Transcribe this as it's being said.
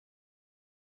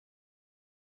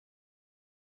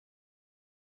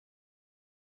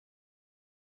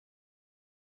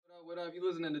What up? You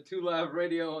listening to 2 Live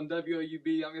Radio on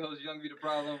WOUB. I'm your host, Yung V, the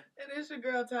problem. And it's your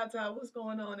girl, TaTa. What's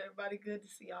going on, everybody? Good to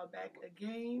see y'all back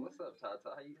again. What's up,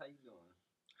 TaTa? How you doing?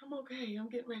 I'm okay. I'm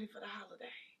getting ready for the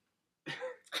holiday.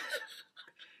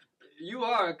 You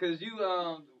are, because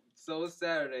so it's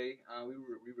Saturday. We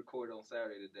recorded on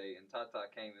Saturday today, and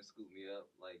TaTa came and scooped me up,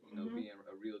 like, being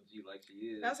a real G like she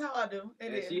is. That's how I do.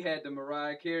 And she had the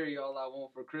Mariah Carey "All I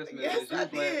Want for Christmas." Yes, I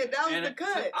did. That was the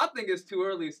cut. I think it's too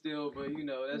early still, but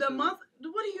that's the month.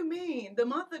 What do you mean? The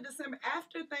month of December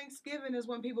after Thanksgiving is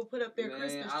when people put up their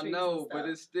Christmas trees. I know, but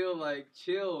it's still like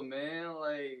chill, man.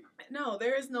 Like, no,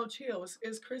 there is no chill.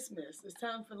 It's Christmas. It's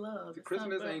time for love.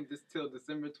 Christmas ain't just till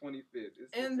December 25th.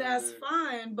 And that's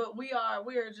fine. But we are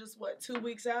just 2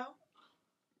 weeks out.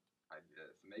 I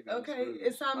guess maybe. Okay,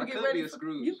 it's time to get ready.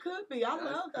 You could be. I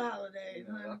love the holidays.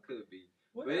 I could be.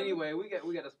 Whatever. But anyway, we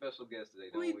got a special guest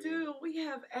today. We do. We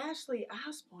have Ashley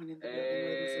Osborne in the building,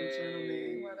 ladies and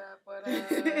gentlemen. What up?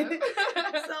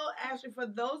 So, Ashley, for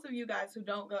those of you guys who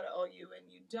don't go to OU and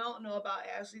you don't know about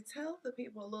Ashley, tell the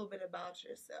people a little bit about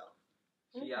yourself.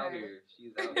 She's out here.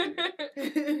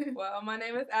 Well, my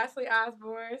name is Ashley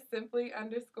Osborne, simply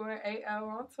 _AL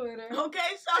on Twitter.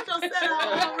 Okay, shot your set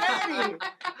out already.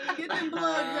 Get them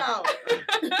plugs out.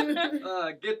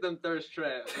 Get them thirst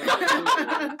traps.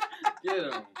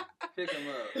 Get them. Pick them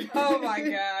up. Oh my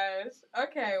gosh.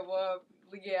 Okay, well,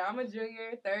 yeah, I'm a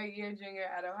third year junior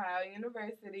at Ohio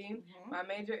University. Mm-hmm. My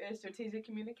major is strategic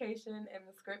communication in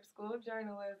the Scripps School of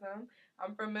Journalism.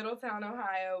 I'm from Middletown,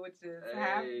 Ohio, which is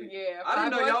I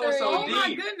didn't know y'all were so deep. Oh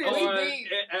my goodness.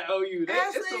 At OU.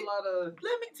 Ashley, it's a lot of...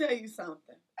 Let me tell you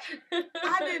something.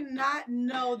 I did not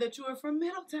know that you were from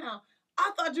Middletown.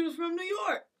 I thought you was from New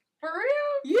York. For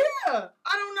real? Yeah.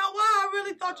 I don't know why. I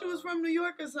really thought you was from New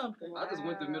York or something. I just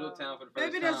went to Middletown for the first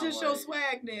time. Maybe that's just your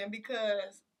swag then,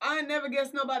 because I never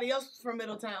guessed nobody else from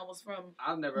Middletown was from.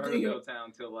 I've never heard of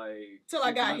Middletown till I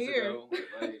got here. Oh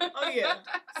yeah,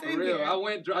 same for real. Here.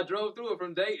 I drove through it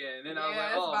from Dayton, and then I was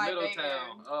like, oh,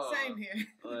 Middletown. Oh, same here.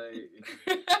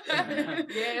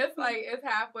 It's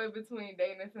halfway between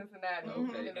Dayton and Cincinnati,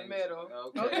 in the middle.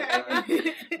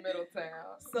 Okay.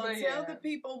 Middletown. So tell the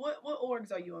people what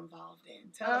orgs are you involved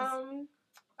in? Tell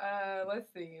us.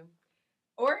 Let's see.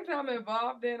 Orgs I'm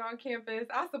involved in on campus.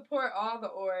 I support all the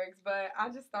orgs, but I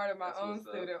just started my own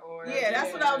student org. Yeah,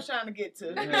 that's what I was trying to get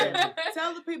to. Yeah.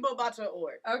 Tell the people about your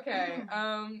org. Okay.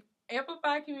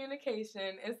 Amplify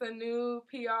Communication. It's a new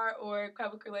PR org,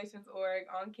 public relations org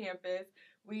on campus.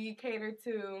 We cater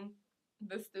to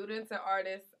the students and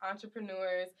artists,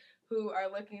 entrepreneurs who are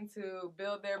looking to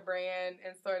build their brand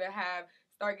and start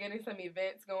getting some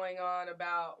events going on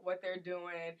about what they're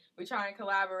doing. We try and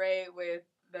collaborate with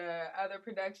the other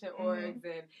production orgs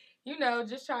and,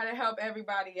 just try to help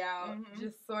everybody out,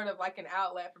 just sort of like an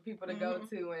outlet for people to go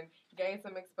to and gain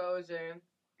some exposure.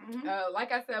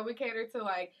 Like I said, we cater to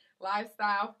like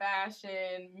lifestyle,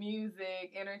 fashion,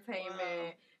 music,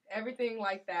 entertainment, everything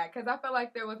like that. Because I felt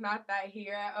like there was not that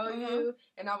here at OU,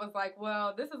 and I was like,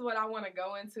 well, this is what I want to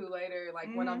go into later, like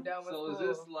when I'm done with school. So is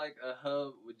this like a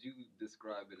hub? Would you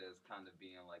describe it as kind of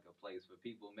being like a place for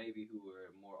people maybe who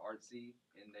are more artsy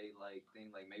and they like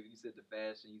things like maybe you said the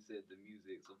fashion, you said the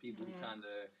music, so people who kind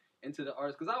of into the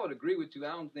arts? Because I would agree with you.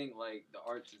 I don't think like the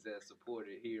arts is as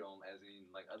supported here as in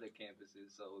like other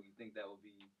campuses. So you think that would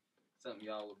be something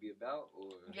y'all would be about, or?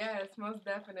 Yes, most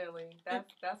definitely.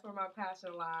 That's where my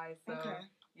passion lies. So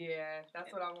yeah,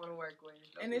 that's what I want to work with.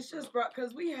 And it's just brought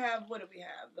because we have, what do we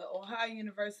have? The Ohio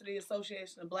University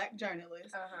Association of Black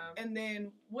Journalists. And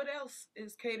then what else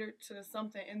is catered to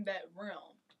something in that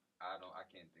realm? I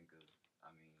can't think of.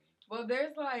 Well,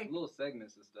 there's like little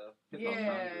segments and stuff.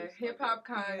 Hip Hop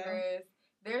Congress.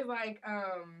 There's like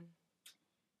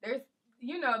there's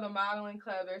the modeling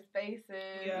club. There's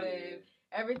Spaces and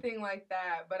everything like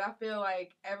that. But I feel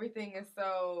like everything is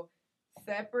so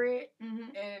separate,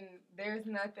 and there's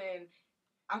nothing.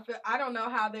 I don't know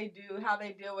how they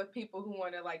deal with people who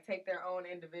want to like take their own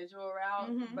individual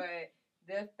route, but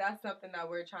that's something that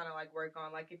we're trying to like work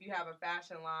on. Like if you have a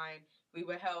fashion line, we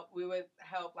would help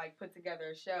like put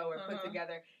together a show or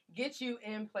get you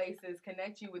in places,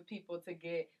 connect you with people to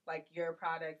get like your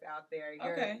products out there,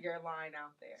 your line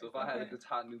out there. So if I had this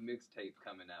hot new mixtape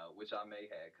coming out, which I may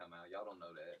have come out, y'all don't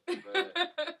know that,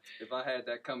 but if I had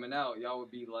that coming out, y'all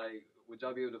would be like, would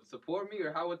y'all be able to support me,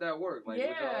 or how would that work? Like, would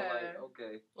y'all like,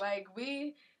 okay. Like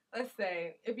let's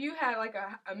say, if you had like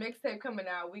a mixtape coming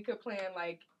out, we could plan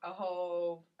like a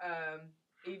whole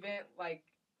event, like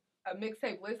a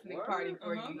mixtape listening party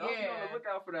for you. Yeah. Look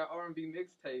out for that R&B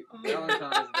mixtape.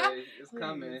 Valentine's Day is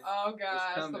coming. Oh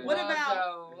gosh. Coming. What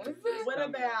about?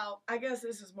 I guess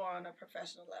this is more on a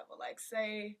professional level. Like,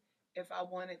 say if I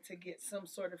wanted to get some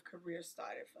sort of career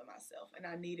started for myself and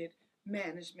I needed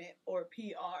management or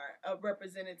PR, a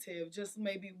representative, just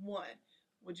maybe one,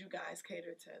 would you guys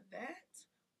cater to that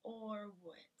or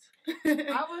what?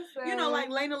 I would say, you know, like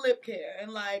Lena Lip Care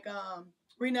and like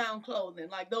Renowned Clothing,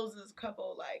 like those is a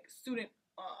couple like student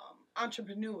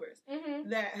entrepreneurs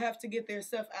that have to get their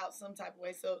stuff out some type of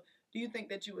way. So do you think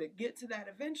that you would get to that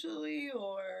eventually,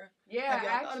 or yeah,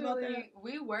 actually,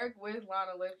 we work with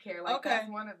Lana Lip Care. Like that's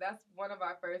one of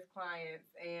our first clients,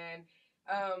 and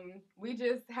we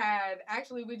just had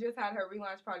her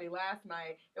relaunch party last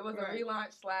night. It was a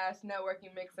relaunch /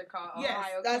 networking mixer called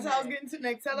Ohio that's Connect. how I was getting to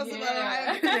next. Tell us about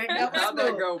Ohio Connect. How'd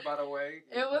that go, by the way?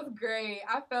 It was great.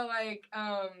 I felt like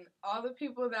all the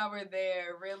people that were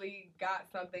there really got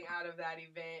something out of that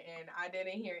event, and I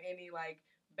didn't hear any like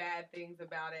bad things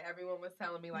about it. Everyone was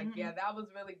telling me like, yeah, that was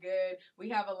really good. We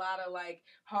have a lot of like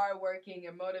hardworking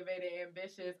and motivated,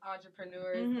 ambitious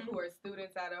entrepreneurs who are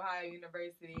students at Ohio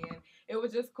University, and it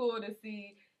was just cool to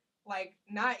see like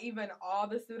not even all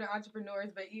the student entrepreneurs,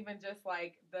 but even just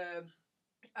like the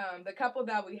couple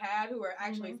that we had who were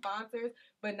actually sponsors.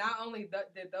 But not only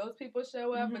did those people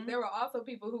show up, but there were also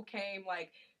people who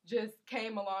just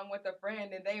came along with a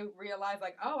friend, and they realized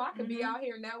like, oh, I could be out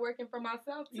here networking for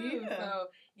myself too. Yeah. So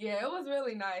yeah, it was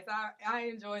really nice. I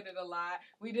enjoyed it a lot.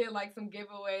 We did like some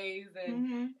giveaways,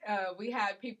 and we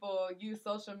had people use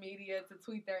social media to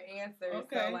tweet their answers.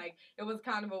 So like it was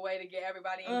kind of a way to get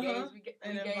everybody engaged. We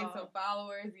gained some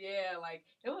followers. Yeah, like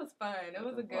it was fun. It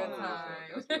was a good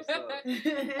time. That's what's up.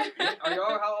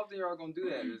 How often y'all gonna do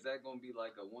that? Is that gonna be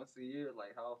like a once a year?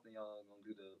 Like how often y'all gonna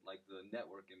do the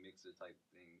networking mixer type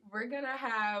thing?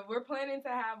 We're planning to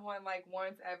have one like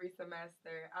once every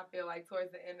semester. I feel like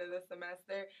towards the end of the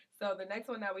semester. So the next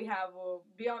one that we have will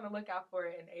be on the lookout for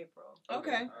it in April.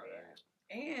 Okay. All right.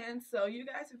 And so you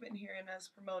guys have been hearing us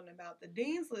promoting about the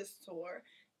Dean's List tour,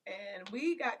 and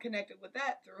we got connected with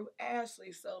that through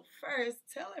Ashley. So first,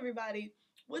 tell everybody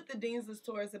what the Dean's List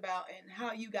tour is about and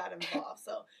how you got involved.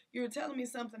 So you were telling me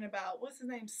something about, what's his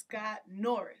name? Scott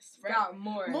Norris, right? Scott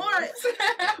Morris. Why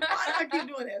do I keep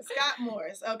doing that? Scott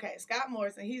Morris. Okay, Scott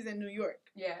Morris, and he's in New York.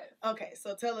 Yes. Okay,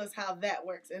 so tell us how that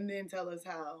works, and then tell us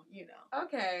how,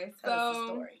 Okay, tell us the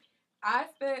story. I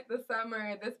spent this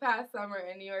past summer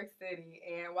in New York City,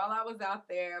 and while I was out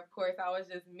there, of course, I was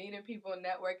just meeting people,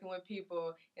 networking with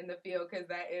people in the field, because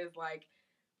that is like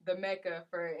the mecca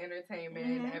for entertainment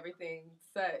and everything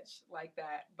such like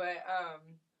that. But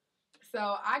so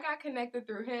I got connected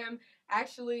through him.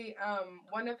 Actually,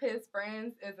 one of his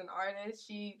friends is an artist.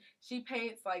 She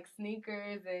paints like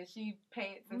sneakers, and she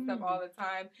paints and stuff all the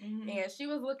time. And she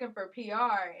was looking for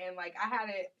PR, and like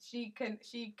she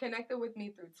connected with me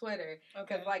through Twitter,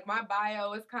 because like my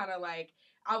bio is kind of like,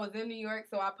 I was in New York,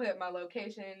 so I put my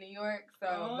location in New York. So,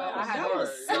 but I had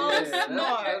smart.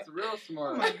 That's real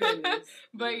smart. Oh my goodness.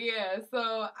 But yeah,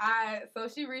 so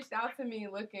she reached out to me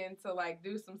looking to like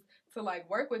to like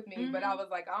work with me, but I was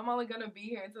like, I'm only gonna be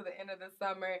here until the end of the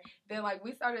summer. Then like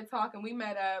we started talking, we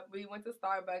met up, we went to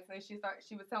Starbucks, and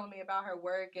she was telling me about her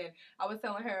work, and I was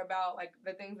telling her about like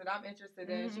the things that I'm interested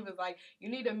in. She was like, you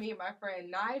need to meet my friend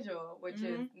Nigel, which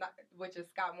is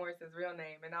Scott Morris's real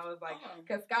name. And I was like,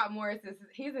 because Scott Morris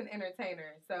he's an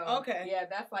entertainer, so yeah,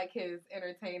 that's like his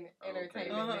entertainment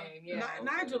name. Yeah,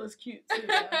 Nigel is cute too.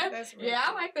 That's really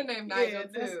I like the name Nigel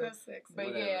too. That's sexy. But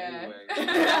Whatever,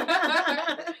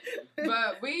 yeah.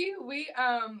 But we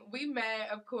met,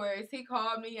 of course. He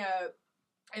called me up,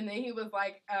 and then he was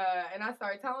like, and I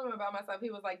started telling him about myself.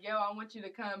 He was like, yo, I want you to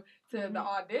come to the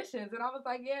auditions. And I was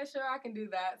like, yeah, sure, I can do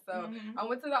that. So I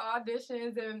went to the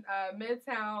auditions in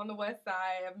Midtown on the west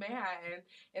side of Manhattan,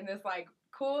 in this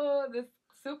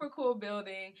super cool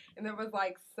building, and there was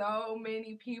like so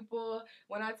many people.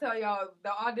 When I tell y'all, the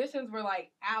auditions were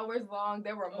like hours long.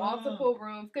 There were multiple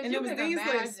rooms, because you can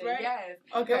imagine, right? Yes,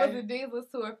 Okay. It was the Dean's List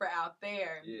tour for out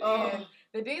there, and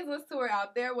the Dean's List tour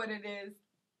out there, what it is.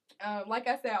 Like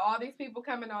I said, all these people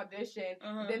come and audition.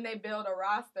 Then they build a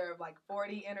roster of like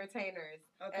 40 entertainers.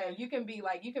 And you can be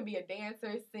a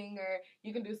dancer, singer.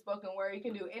 You can do spoken word. You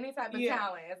can do any type of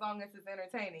talent, as long as it's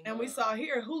entertaining. And we saw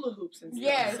here hula hoops and stuff.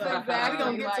 Yes, so exactly. We're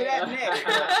gonna get to that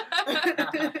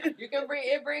next. You can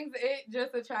it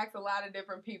just attracts a lot of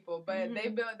different people. But they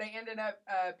ended up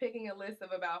picking a list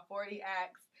of about 40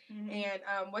 acts. And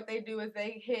what they do is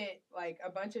they hit like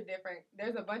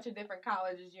there's a bunch of different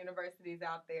colleges, universities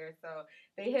out there. So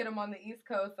they hit them on the East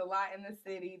Coast, a lot in the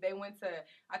city. They went to,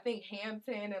 I think,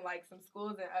 Hampton and like some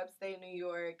schools in upstate New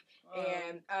York.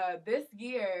 And this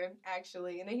year,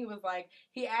 actually, and then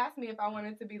he asked me if I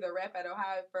wanted to be the rep at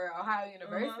Ohio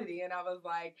University. And I was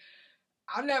like,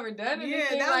 I've never done Yeah,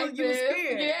 anything that like was- you was this.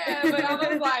 scared. Yeah, but I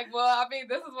was like, well, I mean,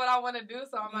 this is what I want to do,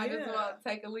 so I might as Yeah. well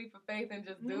take a leap of faith and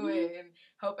just do Mhm. it and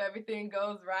hope everything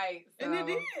goes right. So And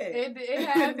it did. It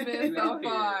has been You so out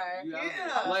here. far. You out here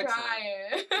Yeah. I'm flexing.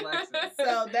 trying. Flexing.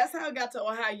 So that's how I got to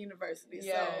Ohio University.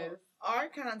 Yes. So our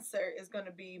concert is going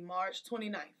to be March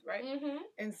 29th, right? Mm-hmm.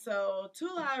 And so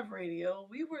 2 Live Radio,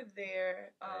 we were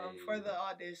there for the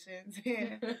auditions.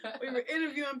 And we were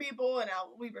interviewing people, and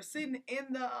we were sitting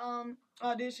in the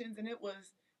auditions, and it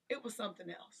was something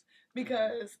else.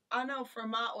 Because I know for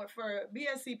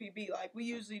BSCPB, like we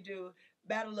usually do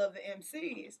Battle of the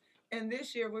MCs, and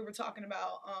this year we were talking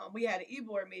about we had an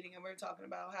e-board meeting, and we were talking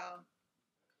about how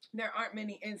there aren't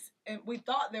many, and we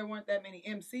thought there weren't that many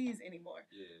MCs anymore.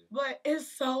 Yeah. But it's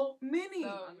so many.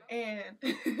 So And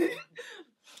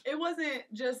it wasn't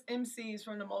just MCs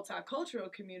from the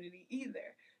multicultural community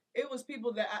either. It was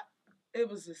people it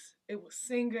was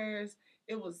singers,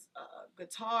 it was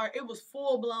guitar, it was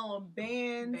full-blown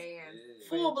bands. Yeah.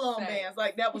 Full-blown Sex. bands.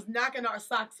 Like, that was knocking our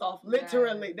socks off,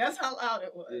 literally. Yes. That's how loud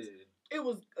it was. Yeah. It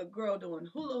was a girl doing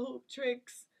hula hoop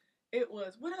tricks. It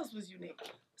was, what else was unique?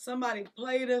 Somebody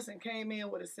played us and came in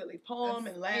with a silly poem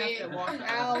and laughed and walked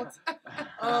out.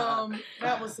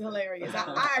 That was hilarious.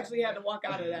 I actually had to walk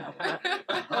out of that one.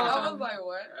 I was like,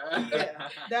 what? Yeah,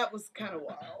 that was kind of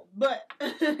wild. But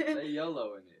They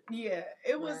YOLO in it. yeah,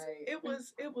 it was Right. it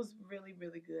was really,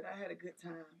 really good. I had a good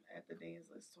time at the Dance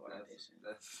List Tour audition.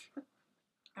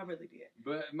 I really did.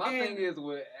 But my thing is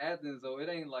with Athens though, it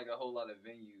ain't like a whole lot of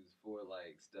venues for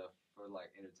like stuff for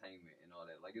like entertainment and all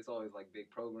that. Like it's always like big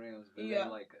programs, but it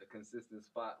ain't like a consistent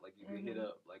spot like you can hit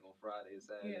up like on Friday and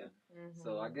Saturday. Yeah. Mm-hmm.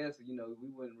 So I guess we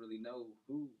wouldn't really know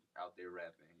who out there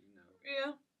rapping.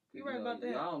 Yeah, you're right about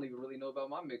that. I don't even really know about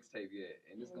my mixtape yet,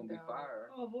 and it's gonna be fire.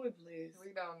 Oh boy, please.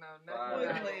 We don't know Boy,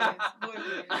 nothing. please. Boy,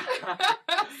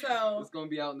 please. So It's gonna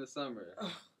be out in the summer.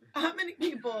 how many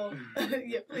people?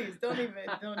 Yeah, please don't even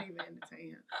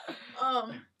entertain him.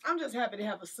 I'm just happy to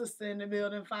have a sister in the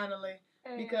building finally,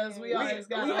 because we always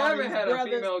got we all haven't these had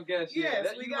brothers. a female guest yet.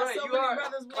 Yes, we got so many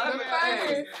brothers. We Clap got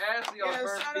it first. Ashley, our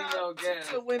first shout female out guest.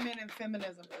 to women and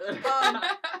feminism.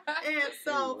 And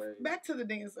so Anyway. back to the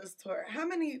Dance List Tour. How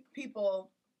many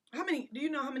do you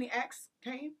know how many acts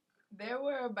came? There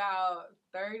were about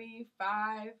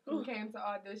 35 who Ooh. came to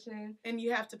audition. And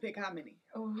you have to pick how many?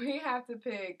 We have to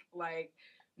pick like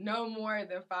no more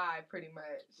than 5, pretty much.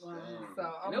 Wow. So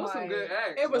I'm And there was some like, good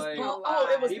acts. It was like,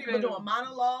 it was people even- doing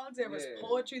monologues. There was Yeah.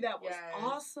 poetry that was Yes.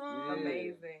 awesome. Yeah.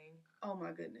 amazing. Oh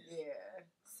my goodness. Yeah.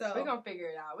 So We're gonna figure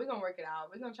it out. We're gonna work it out.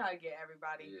 We're gonna try to get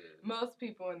everybody, Yeah. most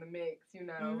people in the mix,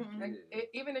 Mhm. Like, Yeah.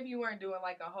 even if you weren't doing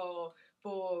like a whole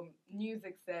full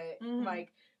music set, Mhm.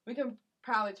 like we can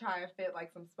probably try and fit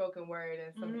like some spoken word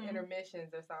and some Mhm.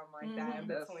 intermissions or something like that in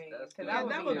That's between. good. Because Yeah,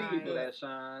 that would be people that nice.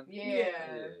 shine. Yeah.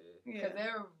 yeah. Because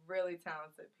they're really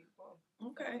talented people.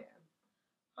 Okay. Yeah.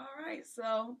 All right.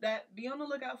 So be on the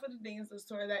lookout for the Dance List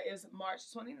Tour. That is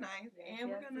March 29th. And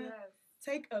we're going to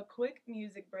take a quick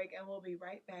music break, and we'll be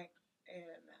right back and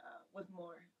with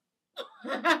more.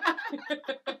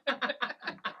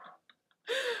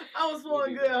 I was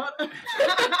feeling good.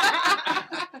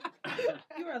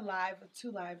 You are live with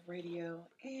 2 Live Radio,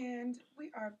 and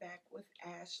we are back with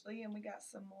Ashley, and we got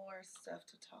some more stuff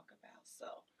to talk about.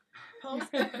 So,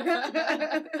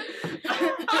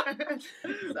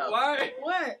 Why?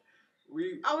 What?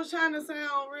 We I was trying to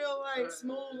sound real like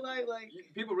smooth, like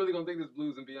people really gonna think this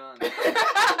Blues and Beyond. They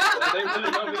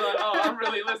really gonna be like, oh, I'm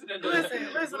really listening to Listen,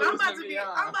 Blues I'm about and to be Beyond.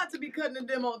 I'm about to be cutting the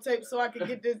demo tape so I can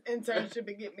get this internship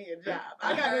and get me a job.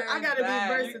 I gotta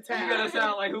be versatile. You gotta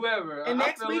sound like whoever. And I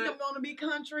next feel week it. I'm gonna be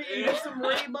country and get some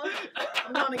Reba.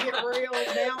 I'm gonna get real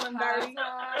down and dirty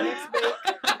next week.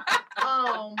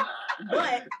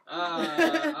 But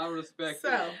I respect so,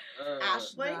 it.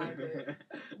 Ashley,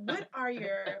 what are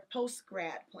your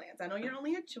post-grad plans? I know you're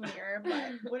only a junior,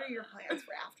 but what are your plans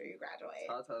for after you graduate?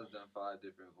 TaTa's done 5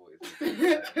 different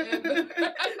voices.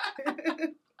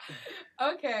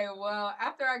 Okay, well,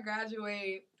 after I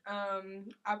graduate,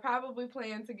 I probably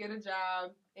plan to get a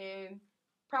job in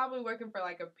probably working for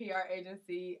like a PR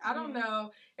agency. I don't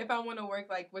know if I want to work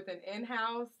like with an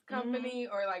in-house company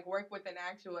or like work with an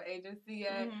actual agency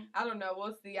yet. I don't know.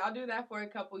 We'll see. I'll do that for a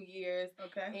couple years.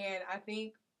 Okay. And I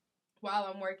think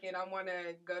while I'm working, I want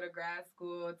to go to grad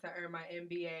school to earn my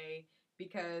MBA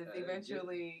because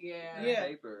eventually, Yeah.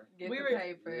 get We the were-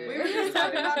 paper. We were just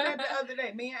talking about that the other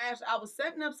day. Me and Ash, I was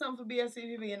setting up something for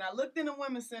BSCPB, and I looked in the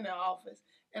Women's Center office,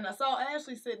 And I saw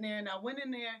Ashley sitting there, and I went in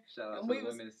there. Shout out and to we the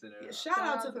was, Women's Center. Yeah, shout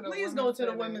out to the please go to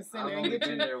the Women's Center I've and only get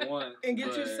been you there once. and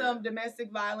get you some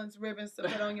domestic violence ribbons to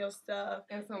put on your stuff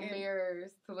and some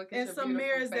mirrors to look at and your some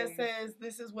mirrors face. that says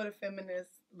this is what a feminist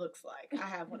looks like. I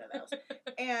have one of those.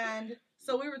 And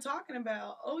so we were talking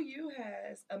about OU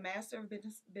has a Master of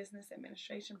Business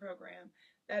Administration program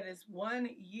that is 1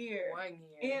 year. 1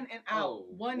 year. In and out. Oh,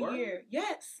 1 word? year.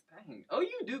 Yes. Dang. Oh,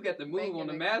 you do get the move Making on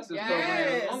the it- master's yes.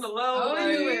 program. On the low. Oh,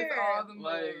 like, you yeah. is all the moves.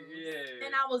 Like, yeah.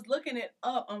 And I was looking it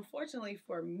up. Unfortunately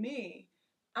for me,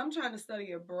 I'm trying to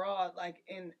study abroad like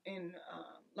in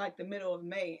like the middle of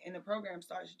May, and the program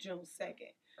starts June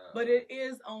 2nd. But it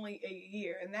is only a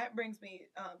year, and that brings me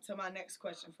to my next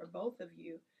question for both of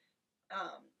you.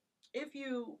 If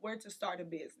you were to start a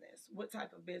business, what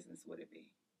type of business would it be?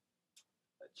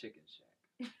 A chicken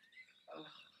shack.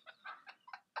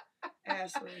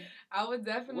 Ashley. I would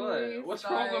definitely. What? What's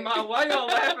start... wrong with my? Why y'all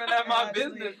laughing at my Ashley,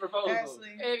 business proposal? Ashley.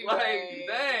 Anyway. Like,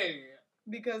 dang.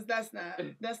 Because that's not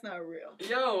real.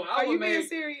 Yo, Are you being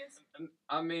serious?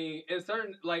 I mean, in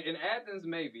certain, like in Athens,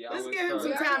 maybe. Let's would give him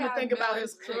some start- time to think about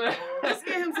his. chicken. Let's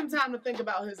give him some time to think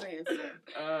about his answer.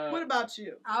 What about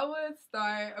you? I would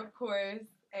start, of course,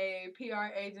 a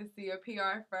PR agency, a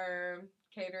PR firm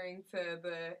catering to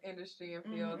the industry and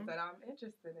fields that I'm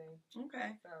interested in.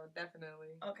 Okay. So definitely.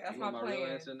 Okay. That's You my want my real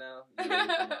plan. answer now? You ready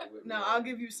for my real No, answer? I'll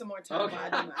give you some more time. Okay. While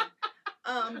I do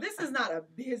mine. This is not a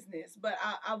business, but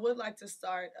I would like to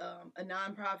start a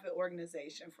nonprofit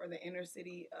organization for the inner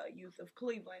city youth of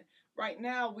Cleveland. Right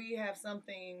now, we have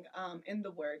something in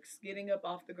the works, getting up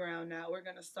off the ground now. We're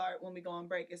going to start when we go on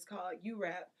break. It's called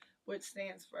URAP, which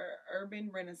stands for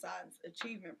Urban Renaissance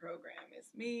Achievement Program. It's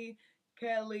me,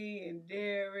 Kelly, and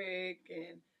Derek,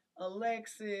 and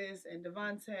Alexis, and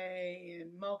Devontae,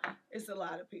 and Mo. It's a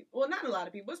lot of people. Well, not a lot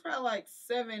of people. It's probably like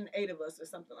 7, 8 of us or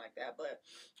something like that. But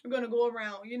we're going to go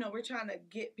around. You know, we're trying to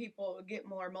get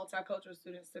more multicultural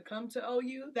students to come to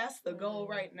OU. That's the goal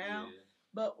right now. Yeah.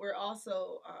 But we're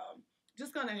also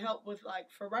just going to help with, like,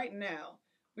 for right now,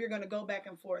 we're going to go back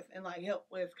and forth and, like, help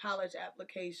with college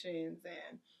applications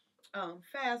and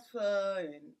FAFSA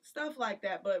and stuff like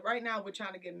that. But right now, we're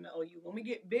trying to get into OU. When we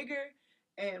get bigger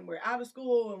and we're out of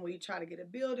school and we try to get a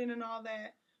building and all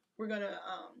that, we're going to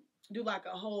do, like,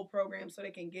 a whole program so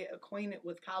they can get acquainted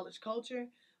with college culture.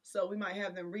 So we might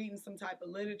have them reading some type of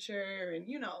literature and,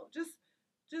 you know, just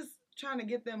trying to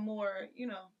get them more, you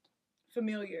know,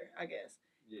 familiar, I guess.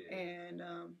 Yeah. And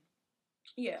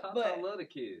yeah, TaTa but love the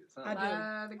kids. Huh?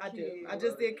 I do. I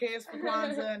just did Kids for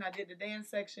Kwanzaa and I did the dance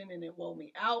section and it wore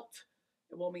me out.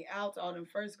 It wore me out to all them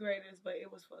first graders, but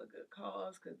it was for a good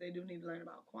cause because they do need to learn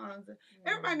about Kwanzaa.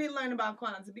 Everybody need to learn about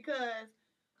Kwanzaa because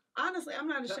honestly, I'm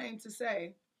not ashamed to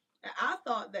say that I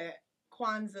thought that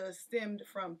Kwanzaa stemmed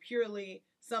from purely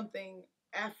something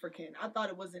African. I thought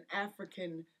it was an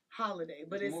African holiday,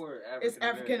 but it's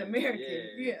African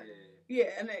American. Yeah,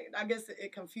 and I guess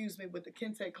it confused me with the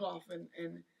kente cloth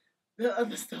and the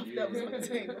other stuff that was on the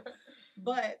table.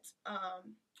 But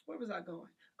where was I going?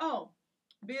 Oh,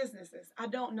 businesses. I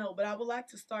don't know, but I would like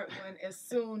to start one as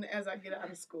soon as I get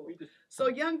out of school. So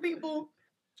young people,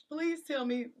 please tell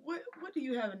me what do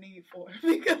you have a need for?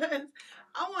 Because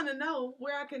I want to know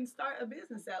where I can start a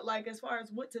business at, like as far as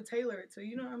what to tailor it to.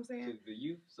 You know what I'm saying? To the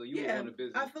youth, so you want a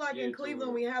business. I feel like in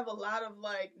Cleveland we have a lot of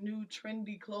like new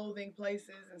trendy clothing places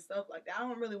and stuff like that. I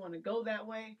don't really want to go that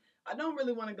way. I don't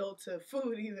really want to go to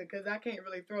food either because I can't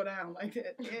really throw down like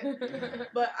that yet.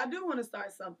 But I do want to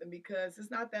start something because it's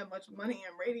not that much money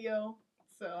in radio.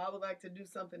 So I would like to do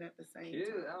something at the same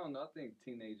time. I don't know. I think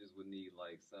teenagers would need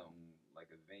like something like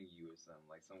a venue or something,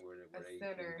 like somewhere where they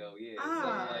can go. Yeah,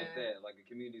 something like that, like a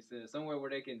community center, somewhere where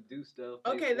they can do stuff.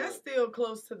 Okay, that's still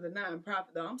close to the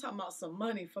nonprofit though. I'm talking about some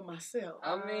money for myself.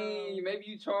 I mean, maybe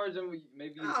you charge them.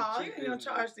 Maybe it's you ain't gonna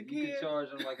charge the kids. You can charge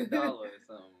them like $1 or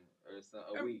something.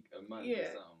 Or a week, a month, or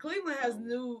something. Cleveland has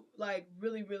new, like,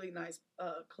 really, really nice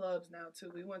clubs now,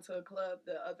 too. We went to a club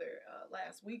the other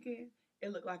last weekend.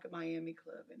 It looked like a Miami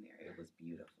club in there. It was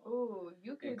beautiful. Ooh,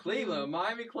 you can. In Cleveland,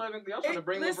 Miami club. Y'all trying to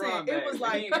bring LeBron back. It was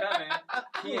like, he ain't coming.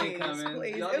 He ain't coming.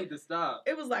 Please. Y'all need to stop.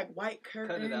 It was like white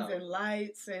curtains and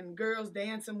lights and girls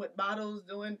dancing with bottles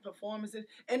doing performances.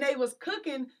 And they was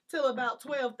cooking till about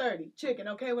 12:30. Chicken,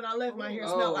 okay? When I left, my hair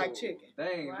smelled like chicken.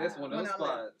 Dang, that's one of those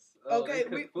spots. Okay,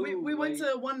 we went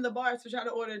to one of the bars to try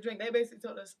to order a drink. They basically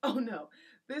told us, oh no,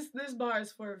 this bar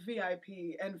is for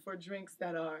VIP and for drinks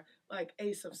that are like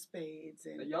Ace of Spades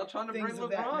and y'all trying to bring LeBron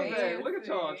back. Look at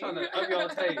y'all trying to up y'all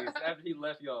taste after he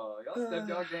left y'all. Y'all stepped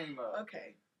y'all game up.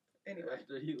 Okay. Anyway,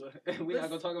 after he left, we're not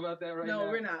gonna talk about that right now. No,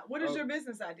 we're not. What is your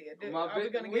business idea? Are we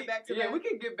gonna get back to that? Yeah, we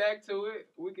can get back to it.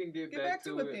 We can get back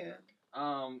to it then.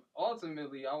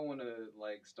 Ultimately, I want to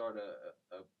like start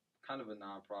a kind of a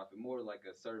nonprofit, more like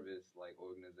a service like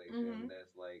organization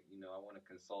that's like I want to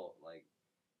consult like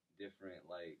different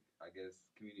like I guess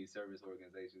community service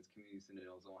organizations, community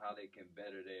centers on how they can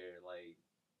better their like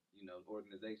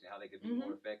organization, how they can be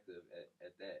more effective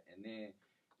at that, and then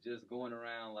just going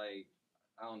around like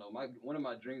I don't know. One of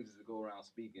my dreams is to go around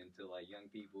speaking to like young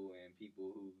people and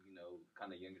people who kind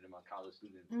of younger than my college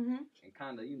students, and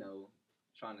kind of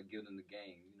trying to give them the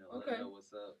game, let them know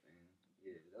what's up, and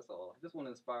yeah, that's all. Just want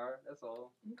to inspire. That's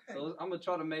all. Okay. So I'm gonna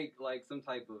try to make like some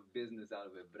type of business out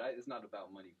of it, but it's not about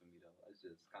money for me though. It's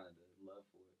just kind of the love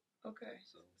for it. Okay.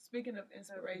 So speaking of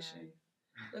inspiration,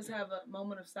 let's have a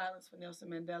moment of silence for Nelson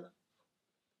Mandela.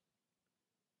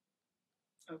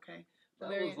 Okay. That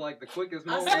was like the quickest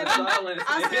moment of silence.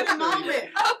 I said a moment.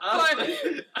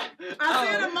 I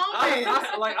said a moment.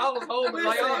 I was holding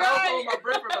my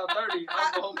breath for about 30.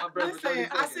 I was holding my breath for 30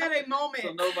 seconds. I said a moment.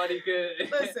 So nobody could.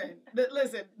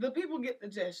 Listen. The people get the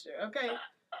gesture, okay?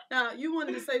 Now, you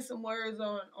wanted to say some words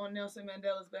on Nelson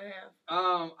Mandela's behalf.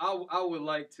 I would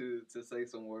like to say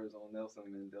some words on Nelson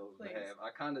Mandela's behalf.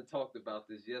 I kind of talked about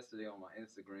this yesterday on my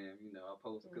Instagram. I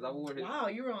posted because I wore his. Wow,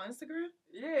 you were on Instagram?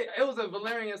 Yeah, it was a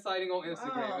Valerian sighting on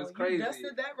Instagram. Wow, it was crazy. You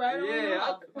dusted that right on.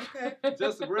 Yeah, okay.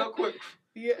 Just real quick.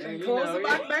 Yeah, and close the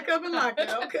box back up and lock it.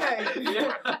 Okay.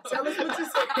 Yeah. Tell us what you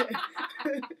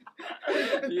said.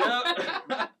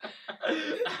 Yep.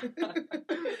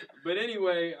 But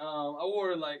anyway, I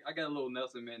wore I got a little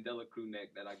Nelson Mandela crew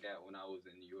neck that I got when I was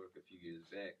in New York a few years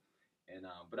back, and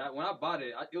when I bought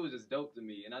it, it was just dope to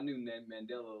me, and I knew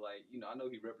Mandela I know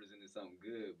he represented something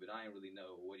good, but I didn't really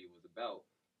know what he was about,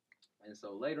 and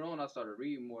so later on I started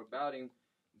reading more about him,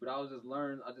 but I just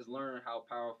learned how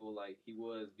powerful he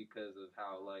was because of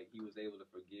how he was able to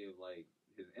forgive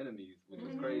his enemies, which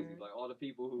was crazy. All the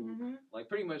people who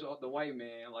pretty much the white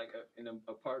man in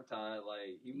apartheid,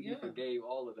 he forgave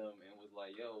all of them and was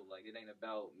like, yo, it ain't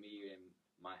about me and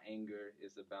my anger,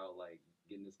 it's about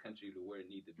getting this country to where it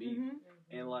needs to be.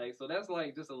 And so that's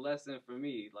just a lesson for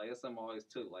me. That's something I always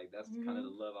took. That's kind of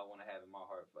the love I want to have in my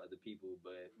heart for other people,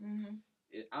 but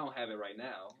I don't have it right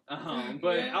now.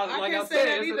 But I can't say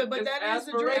that either. But that is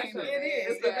a dream. It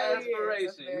is. It's an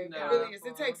aspiration. It really is.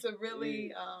 It takes a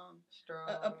really strong.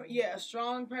 A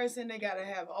strong person. They gotta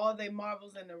have all their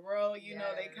marbles in the row.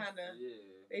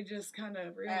 They just kind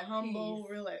of real at humble,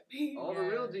 peace. Real at peace. All the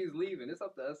real G's leaving. It's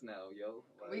up to us now, yo.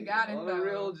 We got it. All the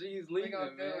real G's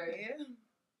leaving, man.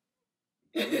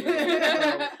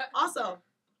 Yeah. Also,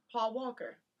 Paul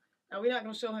Walker. Now we're not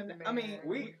gonna show him. I mean,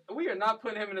 we are not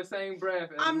putting him in the same breath.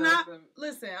 I'm not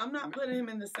putting him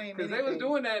in the same. Because they was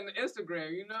doing that in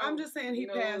Instagram, I'm just saying he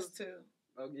passed too.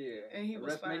 Oh yeah, and he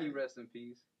was fine. May he rest in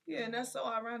peace. Yeah, and that's so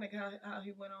ironic how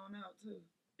he went on out too.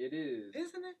 It is,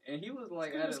 isn't it? And he was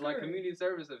at a community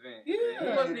service event.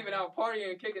 Yeah, he wasn't even out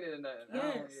partying, kicking it, or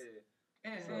nothing.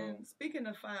 Yes. And speaking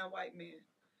of fine white men,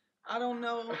 I don't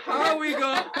know how are we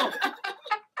going.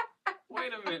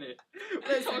 Wait a minute.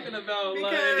 We're talking about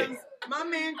because my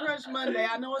Man Crush Monday.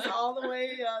 I know it's all the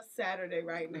way Saturday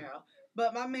right now,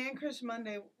 but my Man Crush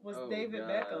Monday was David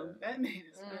Beckham. That man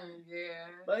is fine. Yeah.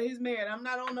 But he's married. I'm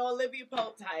not on no Olivia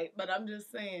Pope type, but I'm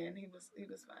just saying he was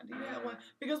fine. Do you have one?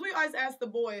 Because we always ask the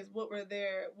boys what was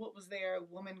their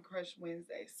Woman Crush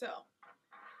Wednesday. So,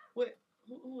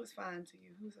 who was fine to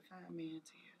you? Who's a fine man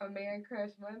to you? A Man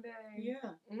Crush Monday?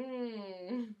 Yeah.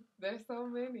 There's so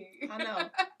many.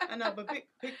 I know, but pick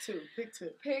two. Pick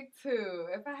two.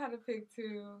 If I had to pick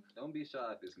two. Don't be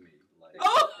shy if it's me.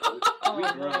 We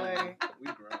grown.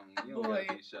 You don't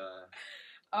gotta be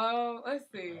shy. Let's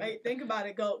see. Hey, think about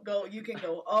it. Go. You can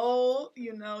go old.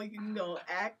 You can go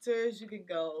actors. You can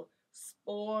go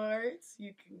sports.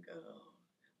 You can go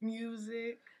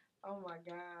music. Oh my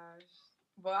gosh.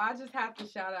 Well, I just have to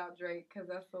shout out Drake because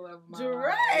that's the love of my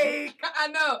Drake! Life. I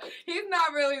know. He's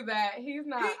not really that. He's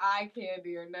not eye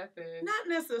candy or nothing. Not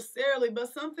necessarily,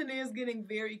 but something is getting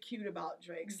very cute about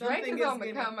Drake. Drake is on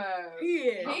the come up. He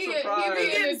is. He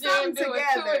be in the gym doing 2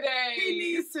 a day. He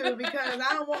needs to because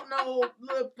I don't want no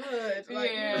little pudge.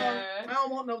 I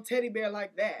don't want no teddy bear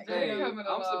like that. Hey, I'm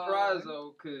surprised,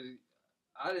 though, because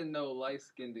I didn't know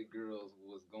light-skinned girls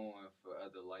was going for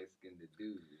other light-skinned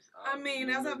dudes. I mean,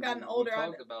 as I've gotten older, we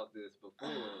talked about this before.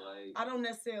 I don't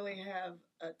necessarily have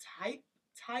a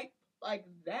type like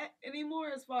that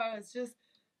anymore, as far as just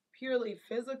purely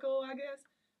physical. I guess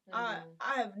I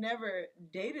have never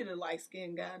dated a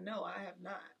light-skinned guy. No, I have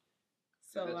not.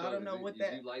 So I don't know what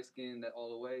that. You light-skinned that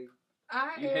all the way?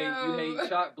 You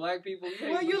hate black people.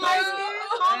 You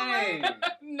light-skinned?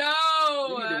 No.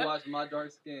 You need to watch My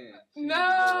Dark Skin.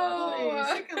 No.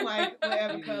 She can like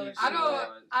whatever color she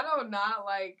I don't not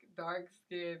like dark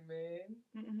skinned men.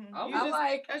 Mm-hmm. I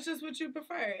like that's just what you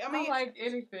prefer. I mean, I like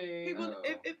anything. People,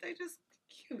 if they just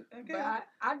cute, okay. But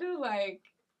I do like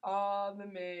all the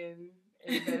men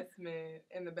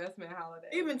in the Best Man holiday.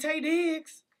 Even Tay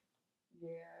Diggs. Yeah.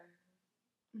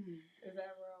 Is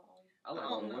that wrong? I like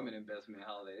all the women in Best Man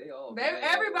Holiday.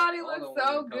 Everybody looks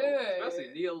so good.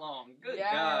 Especially Nia Long. Good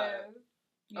yes. God.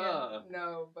 Yeah.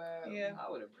 No, but I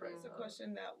would impress. It's a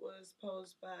question that was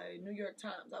posed by New York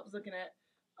Times. I was looking at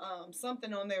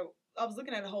something on there. I was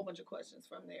looking at a whole bunch of questions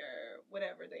from their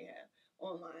whatever they have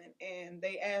online, and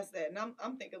they asked that, and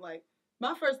I'm thinking like,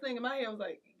 my first thing in my head was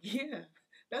like, yeah,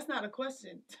 that's not a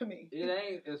question to me. It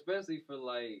ain't, especially for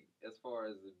like as far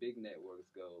as the big networks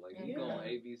go. Like you go on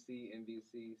ABC,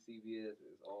 NBC, CBS,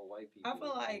 it's all white people. I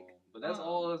feel like, but that's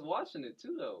all that's watching it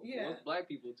too, though. Yeah, well, it's black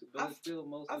people too, but it's still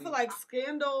mostly. I feel like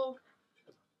Scandal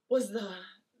was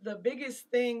the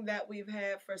biggest thing that we've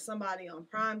had for somebody on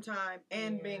prime time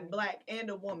and being black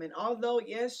and a woman. Although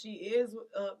yes, she is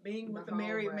being with a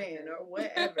married man or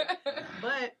whatever,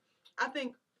 but I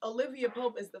think Olivia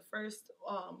Pope is the first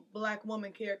black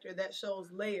woman character that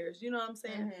shows layers. You know what I'm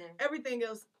saying? Everything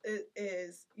else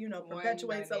is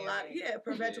perpetuates a lot. Yeah,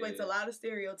 perpetuates a lot of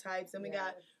stereotypes, and we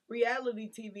got reality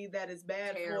TV that is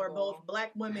bad for both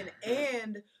black women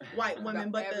and white women.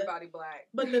 But everybody black.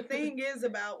 But the thing is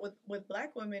about with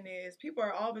black women is people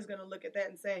are always going to look at that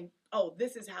and saying, oh,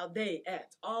 this is how they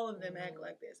act. All of them act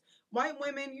like this. White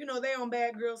women, they're on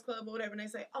Bad Girls Club or whatever, and they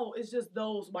say, oh, it's just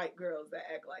those white girls that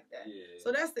act like that. Yeah.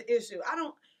 So that's the issue.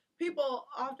 People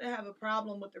often have a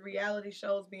problem with the reality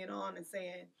shows being on and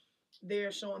saying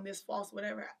they're showing this false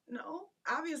whatever. No,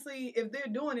 obviously, if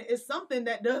they're doing it, it's something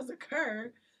that does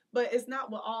occur, but it's not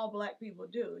what all black people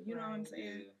do. You know what I'm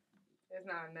saying? Yeah. There's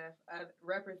not enough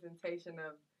representation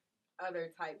of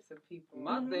other types of people.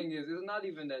 My thing is, it's not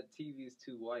even that TV's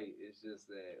too white. It's just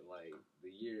that, like, the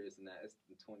year is not, it's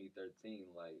 2013,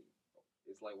 like,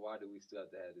 it's like, why do we still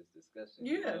have to have this discussion?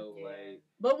 Yeah. Like,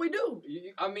 but we do.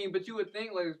 I mean, but you would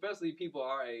think, like, especially people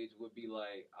our age would be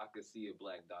like, I could see a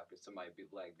black doctor, somebody be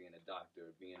black being a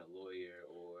doctor, being a lawyer,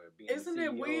 or being Isn't a CEO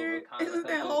it weird? Isn't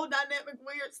that of whole dynamic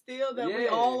weird still that we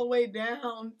all the way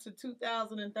down to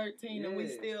 2013 and we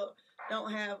still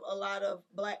don't have a lot of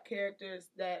black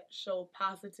characters that show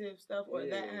positive stuff or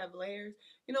that have layers.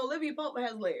 Olivia Pope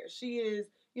has layers. She is,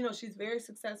 she's very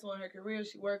successful in her career.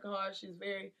 She works hard. She's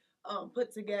very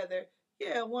put together.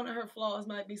 Yeah, one of her flaws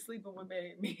might be sleeping with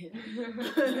married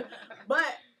men.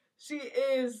 But she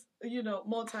is,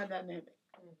 multi-dynamic.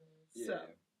 So,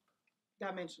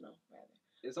 dimensional, rather.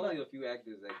 It's only a few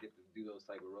actors that get to do those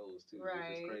type of roles too, which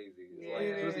is crazy. It's like,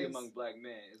 especially among black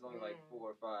men, it's only like 4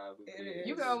 or 5 who get.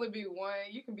 You can only be one.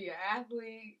 You can be an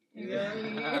athlete.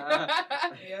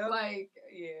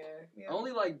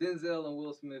 Only like Denzel and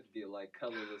Will Smith get like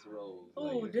colorless roles.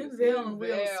 Oh, Denzel and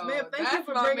Will Smith. Thank you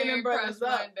for bringing them brothers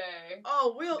up.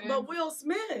 Oh, but Will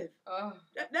Smith. Oh,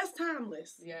 that's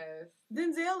timeless. Yes.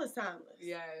 Denzel is timeless.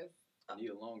 Yes.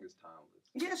 Nia Long is timeless.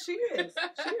 Yes, she is.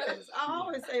 She is. I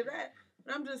always say that.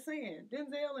 But I'm just saying,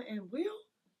 Denzel and Will,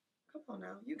 come on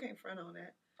now. You can't front on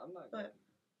that. I'm not. But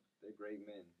they're great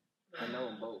men. I know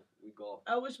them both. We golf.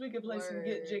 I wish we could play some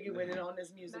Get Jiggy with it on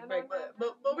this music break, but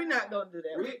we're not going to do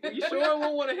that. You sure we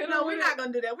won't want to hit No, we're not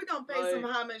going to do that. We're going to pay some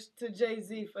homage to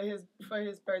Jay-Z for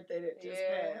his birthday that just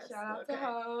passed. Shout out to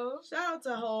Hov. Shout out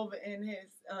to Hov and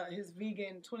his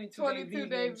vegan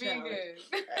 22-day vegan.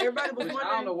 Everybody was wondering.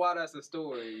 I don't know why that's a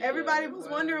story. Everybody was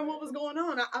wondering what was going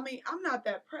on. I mean, I'm not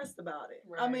that pressed about it.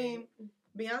 Right. I mean,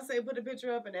 Beyonce put a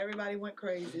picture up and everybody went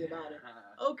crazy about it.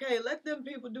 Okay, let them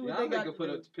people do what they got to do. Beyonce could put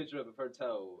a picture up of her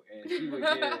toe and she would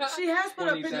get. She has put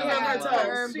a picture of her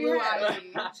toe.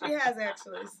 She has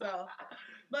actually. So,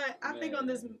 but I think on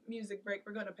this music break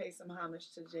we're gonna pay some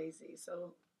homage to Jay-Z.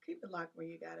 So keep it locked where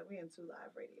you got it. We in 2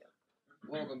 Live Radio.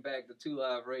 Welcome back to 2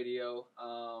 Live Radio.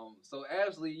 So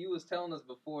Ashley, you was telling us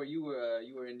before you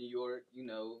were in New York,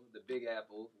 the Big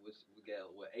Apple, which we got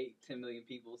 8-10 million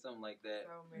people, something like that.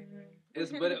 So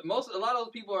many. But a lot of those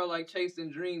people are like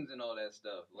chasing dreams and all that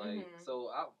stuff. Like,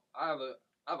 so I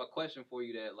have a question for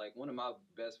you that like one of my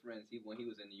best friends, when he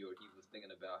was in New York, he was thinking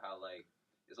about how like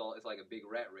it's like a big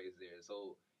rat race there.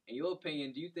 So in your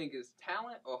opinion, do you think it's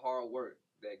talent or hard work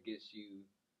that gets you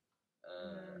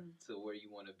to where you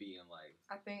want to be in life?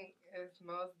 I think it's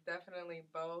most definitely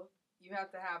both. You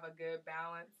have to have a good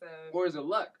balance of. Or is it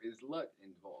luck? Is luck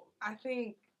involved? I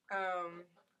think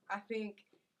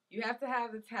you have to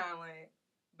have the talent,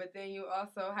 but then you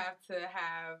also have to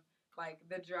have like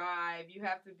the drive. You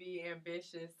have to be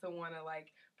ambitious to want to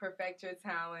like perfect your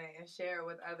talent and share it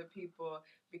with other people,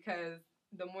 because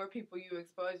the more people you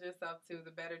expose yourself to,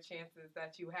 the better chances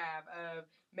that you have of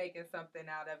making something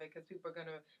out of it, because people are going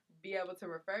to be able to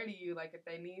refer to you, like if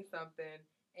they need something,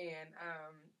 and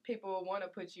people will want to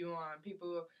put you on.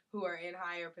 People who are in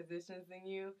higher positions than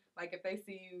you, like if they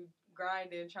see you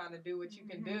grinding, trying to do what you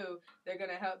can do, they're going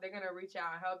to help. They're going to reach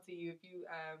out and help to you.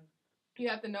 If you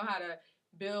have to know how to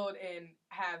build and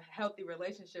have healthy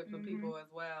relationships with people as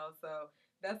well. So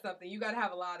that's something. You got to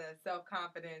have a lot of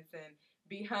self-confidence and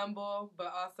be humble,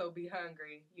 but also be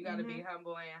hungry. You got to be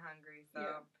humble and hungry.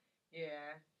 So,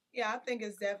 yeah. Yeah, I think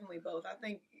it's definitely both. I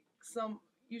think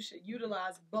you should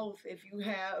utilize both if you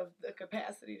have the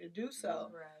capacity to do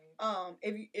so. Right.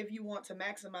 If you want to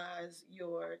maximize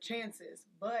your chances.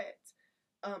 But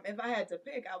if I had to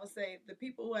pick, I would say the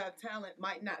people who have talent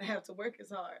might not have to work as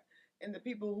hard, and the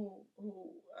people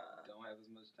who don't have as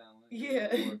much talent, work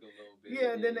a little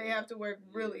bit. Then they have to work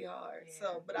really hard. Yeah.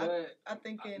 So, but I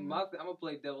think I'm gonna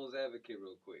play devil's advocate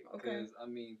real quick, because I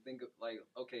mean, think of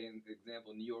in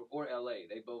example, New York or LA,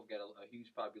 they both got a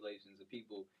huge populations of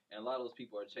people, and a lot of those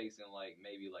people are chasing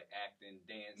maybe acting,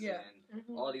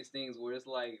 dancing, all these things where it's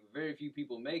very few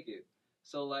people make it.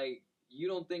 So you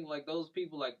don't think those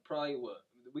people probably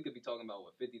we could be talking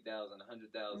about 50,000,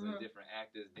 100,000 different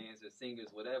actors, dancers, singers,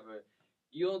 whatever.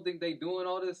 You don't think they doing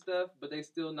all this stuff, but they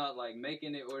still not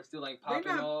making it, or still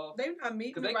popping off? They're not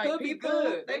meeting the they right could people. Be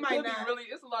good. They might not. Really,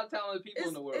 it's a lot of talented people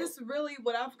in the world. It's really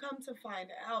what I've come to find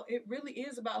out. It really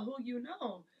is about who you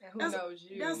know. And who knows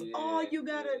you. That's all you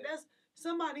gotta. Yeah. That's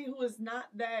somebody who is not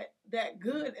that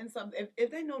good in something.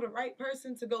 If they know the right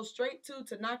person to go straight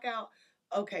to knock out.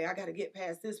 Okay, I got to get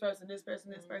past this person, this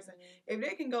person, this person. If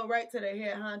they can go right to their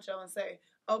head honcho and say,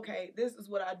 okay, this is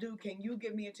what I do. Can you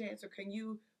give me a chance, or can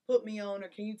you put me on, or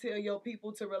can you tell your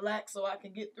people to relax so I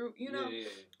can get through?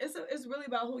 It's really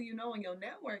about who you know and your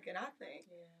networking.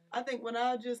 I think when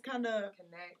I just kind of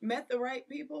met the right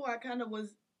people, I kind of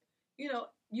was,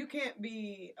 you can't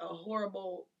be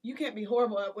horrible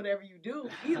at whatever you do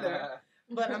either.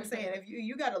 But I'm saying, if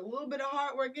you got a little bit of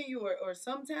hard work in you, or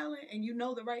some talent, and you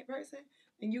know the right person,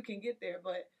 then you can get there.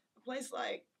 But a place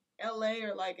like LA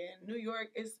or in New York,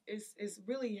 it's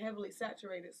really heavily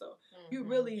saturated. So you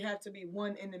really have to be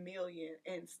one in a million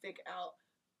and stick out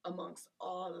amongst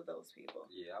all of those people.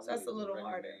 Yeah, so that's a little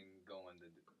harder. Going to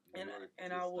New York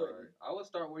and I would. I would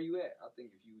start where you at. I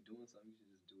think if you're doing something, you should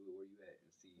just do it where you at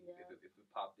and see if it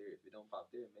pop there. If it don't pop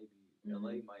there, maybe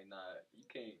LA might not. You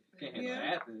can't handle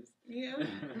Athens. Yeah,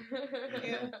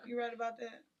 yeah, you're right about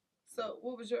that. So,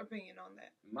 what was your opinion on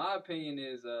that? My opinion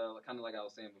is kind of like I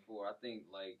was saying before. I think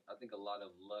a lot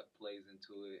of luck plays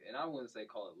into it, and I wouldn't say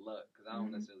call it luck, because I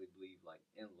don't necessarily believe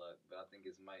in luck, but I think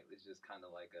it's just kind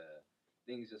of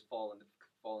things just fall into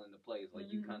place.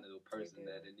 You kind of the person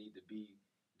that it need to be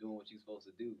doing what you're supposed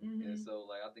to do, and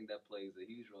so I think that plays a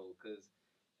huge role, because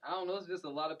I don't know, it's just a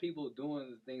lot of people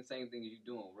doing the same thing as you're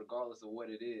doing, regardless of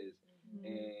what it is.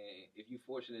 And if you're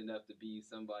fortunate enough to be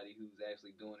somebody who's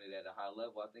actually doing it at a high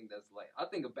level, I think that's I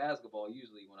think of basketball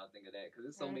usually when I think of that, because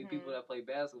there's so many people that play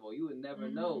basketball, you would never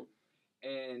know.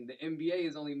 And the NBA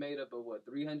is only made up of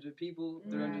 300 people,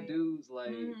 300 dudes,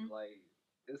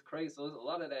 it's crazy. So it's a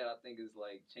lot of that, I think, is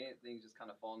chance things just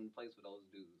kind of fall in place for those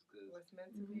dudes. What's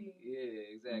meant to be.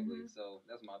 Yeah, exactly. So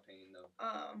that's my opinion,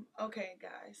 though. Okay,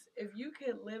 guys, if you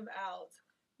could live out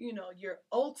your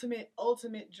ultimate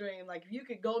dream, if you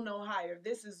could go no higher,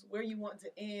 this is where you want to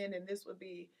end, and this would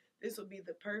be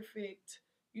the perfect,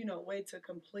 way to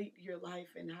complete your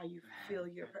life and how you feel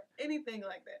anything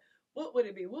like that. What would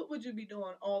it be? What would you be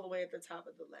doing all the way at the top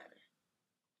of the ladder?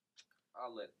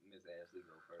 I'll let Miss Ashley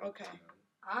go first. Okay.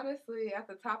 Honestly, at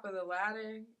the top of the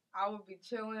ladder, I would be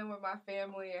chilling with my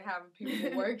family and having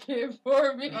people working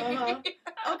for me.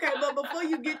 Okay, but before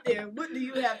you get there, what do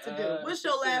you have to do? What's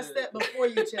your last step before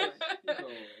you chilling?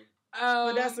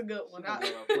 But that's a good one.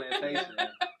 Plantation.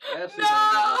 That's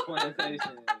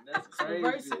plantation. That's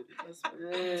crazy.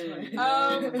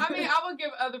 I mean, I would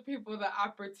give other people the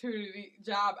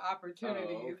job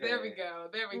opportunities. Oh, okay. There we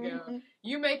go.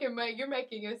 You're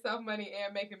making yourself money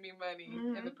and making me money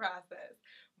in the process.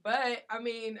 But, I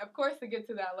mean, of course, to get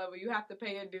to that level, you have to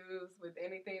pay your dues with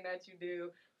anything that you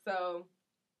do. So,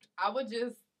 I would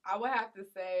have to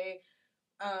say,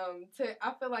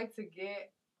 I feel like to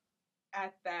get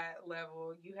at that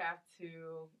level, you have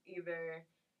to either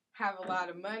have a lot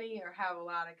of money or have a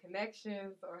lot of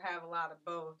connections or have a lot of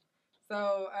both.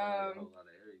 So,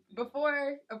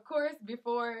 before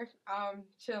I'm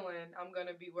chilling, I'm going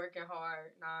to be working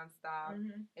hard nonstop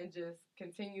and just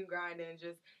continue grinding,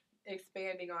 just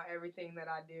expanding on everything that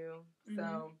I do.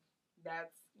 So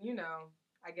that's,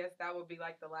 I guess that would be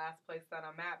like the last place that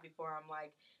I'm at before I'm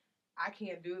like, I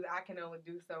can't do that. I can only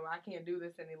do so. I can't do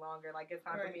this any longer. Like, it's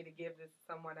time for me to give this to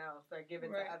someone else or give it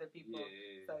to other people.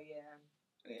 Yeah.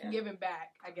 So, giving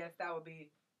back, I guess that would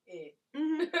be it.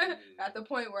 Mm-hmm. At the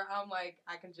point where I'm like,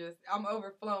 I'm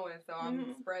overflowing, so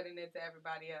I'm spreading it to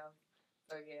everybody else.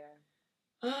 So,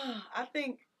 I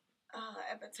think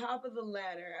at the top of the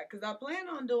ladder, because I plan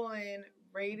on doing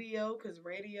radio, because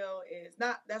radio is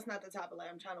that's not the top of the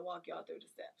ladder. I'm trying to walk y'all through the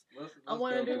steps. I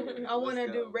want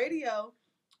to do radio.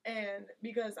 And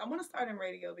because I want to start in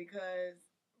radio, because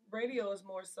radio is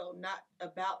more so not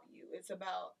about you. It's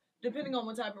about, depending on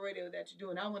what type of radio that you're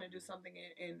doing. I want to do something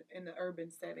in the urban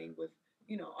setting with,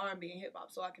 R&B and hip hop,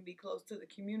 so I can be close to the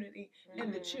community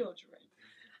and the children.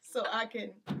 So I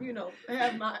can,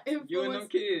 have my influence. You and them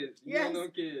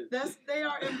kids. Yes, they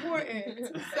are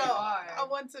important. So I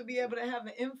want to be able to have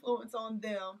an influence on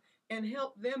them and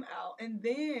help them out, and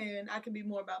then I can be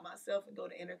more about myself and go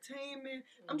to entertainment.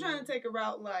 I'm trying to take a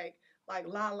route like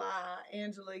Lala,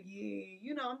 Angela Yee.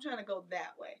 I'm trying to go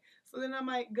that way. So then I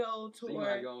might go toward. So you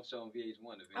might go on show on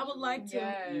VH1 eventually. I would like to.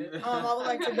 Yes. I would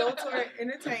like to go toward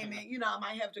entertainment. I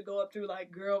might have to go up through like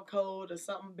Girl Code or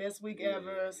something, Best Week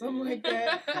Ever or something like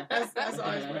that. That's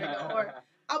always where I go. Or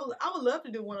I would love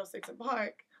to do 106 in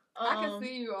Park. I can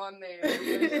see you on there.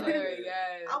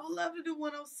 Yes. I would love to do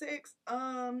 106.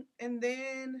 And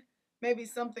then maybe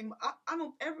something. I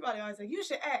don't. Everybody always say you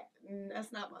should act.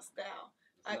 That's not my style.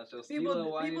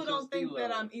 People don't think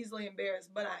that I'm easily embarrassed,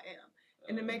 but I am,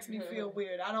 and it makes me feel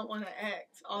weird. I don't want to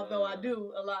act, although I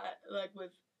do a lot, like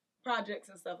with projects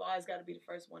and stuff. I always got to be the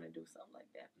first one to do something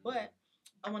like that. But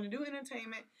I want to do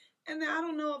entertainment, and then I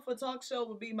don't know if a talk show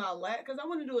would be my last, because I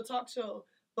want to do a talk show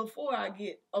before I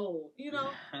get old,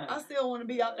 I still want to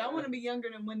be out there. I want to be younger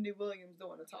than Wendy Williams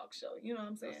doing a talk show. You know what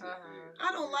I'm saying?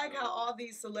 I don't like how all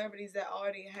these celebrities that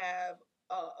already have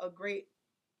a great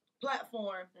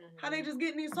platform, how they just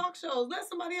get in these talk shows. Let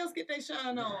somebody else get their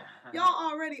shine on.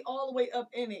 Y'all already all the way up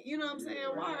in it. You know what I'm saying?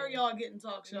 Why are y'all getting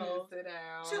talk shows? Sit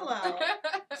down. Chill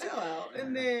out.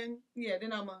 And then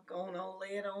I'm going to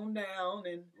lay it on down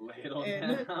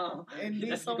and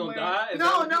be somewhere.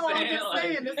 No, I'm just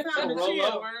saying, it's time to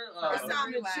chill. It's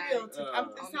time to chill.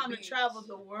 It's time to travel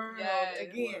the world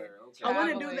again. I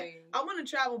want to do that. I want to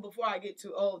travel before I get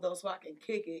too old, though, so I can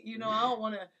kick it. I don't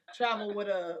want to travel with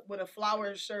a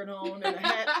flower shirt on and a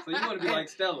hat. So you want to be like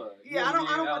Stella? Yeah, I don't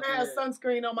want to have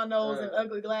sunscreen on my nose and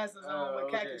ugly glasses on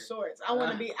with khaki shorts. I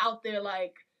want to be out there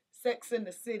like Sex in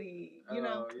the City.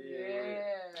 Yeah.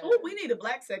 Oh, we need a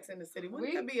black Sex in the City.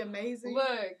 Wouldn't that be amazing?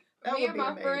 Look. Me and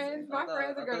my friends are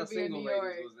going to be in New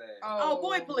York. Oh,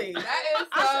 boy, please. That is so...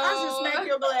 I should smack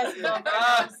your glasses off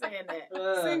I'm saying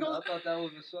that. Single. I thought that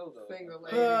was a show, though. Single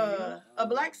lady. A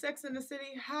black Sex in the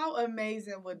City? How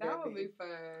amazing would that be? That would be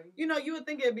fun. You would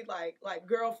think it'd be like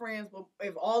girlfriends, but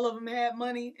if all of them had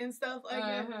money and stuff like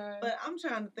that. But I'm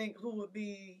trying to think who would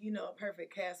be, a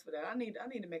perfect cast for that. I need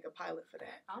to make a pilot for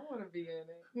that. I want to be in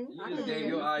it. You just gave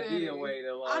your idea away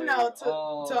to like. I know, to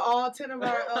all 10 of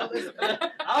our listeners.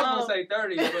 I was gonna say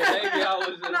 30, but maybe I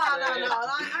was just. No.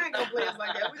 I ain't gonna play us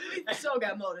like that. We sure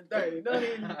got more than 30.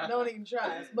 Don't even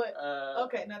try us. But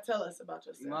okay, now tell us about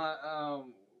yourself. My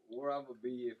where I would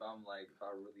be if I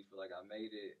really feel like I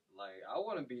made it. Like I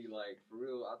want to be like for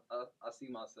real. I see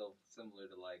myself similar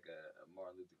to like a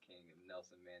Martin Luther King and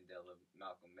Nelson Mandela,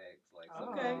 Malcolm X. Like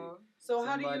okay. So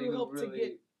how do you hope to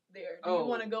get there? Do you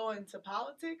want to go into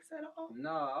politics at all?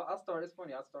 No, it's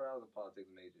funny. I started out as a politics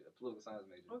major, a political science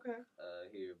major. Okay.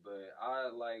 Here, but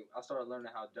I started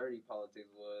learning how dirty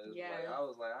politics was. Yeah. Like I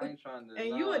was like, I ain't trying to.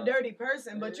 And you a dirty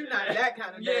person, but you're not that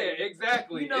kind of dirty. Yeah,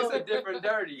 exactly. It's a different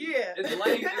dirty. Yeah. It's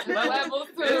levels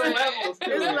to it. It's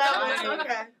levels.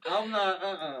 Okay. I'm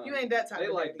not. You ain't that type. They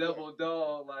of like dirty double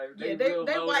dog. Like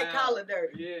they white collar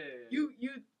dirty. Yeah. You.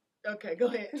 Okay, go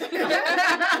ahead. I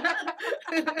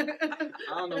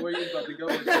don't know where you about to go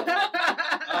with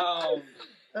that.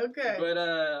 Okay. But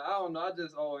I don't know. I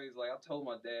just always I told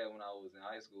my dad when I was in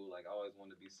high school, I always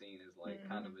wanted to be seen as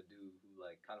kind of a dude who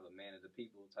kind of a man of the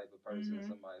people type of person,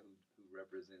 somebody who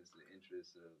represents the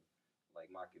interests of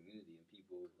my community and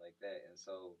people like that. And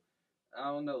so I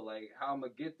don't know, how I'm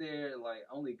gonna get there.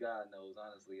 Only God knows.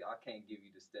 Honestly, I can't give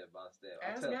you the step by step.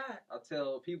 I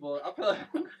tell people.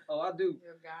 I do.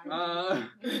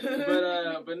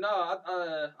 But no,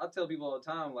 I tell people all the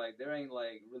time. There ain't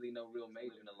really no real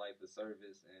major in the life of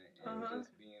service and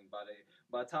just being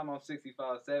by the time I'm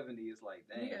 65, 70, it's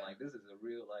dang, this is a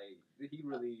real he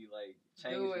really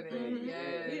changed things.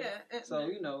 Yeah. So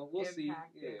we'll see.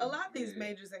 Yeah. A lot of these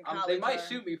majors in college. They might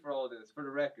shoot me for all this, for the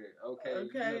record. Okay.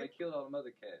 They killed all them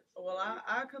other cats. Well,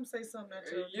 I come say something at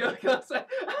you. You're gonna say.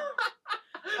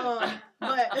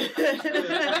 But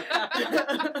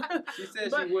she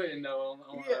said but, she wouldn't though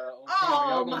on yeah. camera. Oh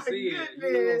Y'all my gonna see goodness! it.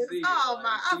 You gonna see it. Oh Like,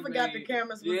 my! I forgot the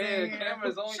cameras was in here.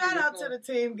 Cameras on. Shout out to the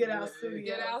team. Get Out Studio.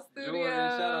 Get Out Studio.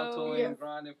 Jordan, shout out to him Yes.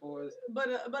 grinding for us. But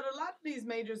a lot of these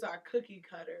majors are cookie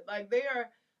cutter. Like they are.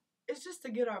 It's just to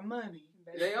get our money.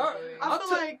 They are. I feel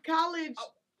like college.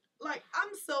 Like I'm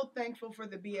so thankful for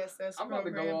the BSS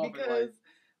program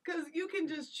because you can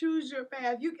just choose your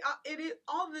path. It is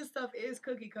all this stuff is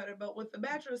cookie cutter, but with the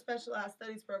Bachelor of Specialized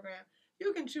Studies program,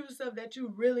 you can choose stuff that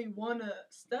you really want to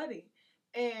study,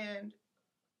 and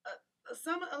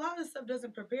a lot of stuff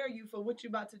doesn't prepare you for what you're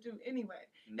about to do anyway,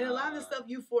 and a lot of stuff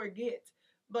you forget.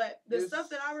 But the stuff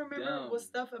that I remember was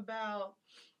stuff about.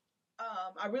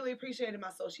 I really appreciated my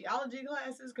sociology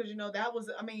classes because that was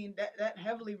that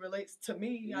heavily relates to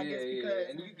me. I guess because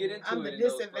and you get into I'm the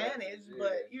disadvantaged,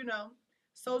 but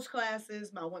Soc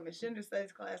classes, my women's gender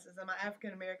studies classes, and my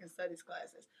African American studies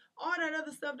classes, all that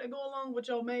other stuff that go along with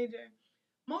your major.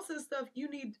 Most of the stuff you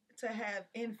need to have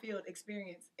in-field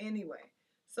experience anyway.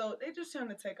 So they're just trying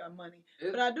to take our money.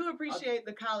 But I do appreciate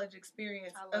the college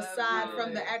experience aside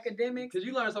from the academics. Because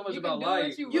you learn so much about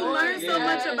life. You learn so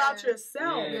much about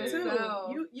yourself,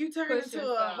 too. You turn into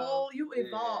a whole, you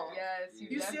evolve. Yes,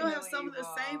 you still have some of the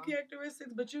same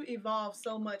characteristics, but you evolve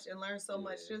so much and learn so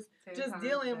much just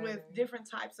dealing with different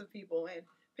types of people and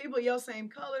people your same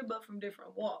color but from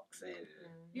different walks and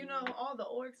all the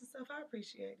orgs and stuff. I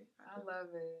appreciate it. I love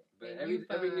it. But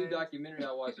every new documentary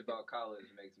I watch about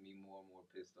college makes me more and more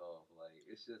pissed off. Like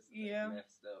it's just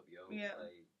messed up, yo. Yeah.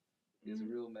 Like it's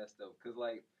real messed up. Cause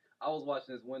like I was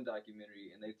watching this one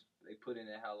documentary and they put in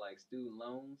it how like student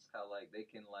loans, how like they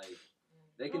can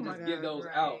just give those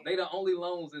out. They the only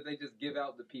loans that they just give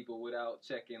out to people without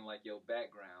checking like your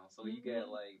background. So you got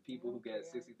like people who got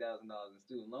 $60,000 in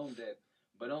student loan debt.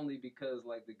 But only because,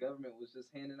 like, the government was just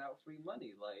handing out free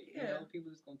money. Like,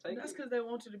 people just going to take That's because they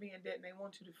want you to be in debt and they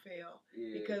want you to fail.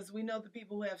 Yeah. Because we know the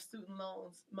people who have student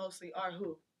loans mostly are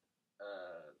who?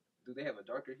 Do they have a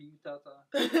darker hue,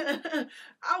 TaTa?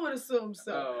 I would assume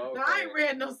so. Oh, okay. Now, I ain't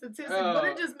read no statistics, but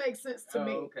it just makes sense to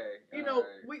me. Okay.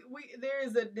 We there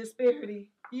is a disparity,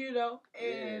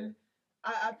 and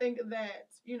I think that,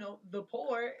 the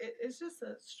poor, it's just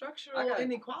a structural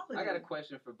inequality. I got a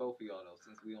question for both of y'all, though,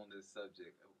 since we on this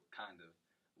subject, kind of.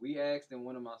 We asked in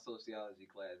one of my sociology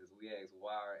classes,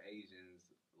 why are Asians,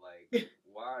 like,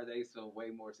 why are they so way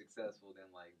more successful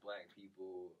than, like, black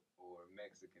people or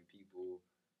Mexican people?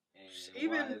 And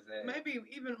even why is that? Maybe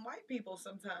even white people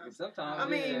sometimes. Sometimes, I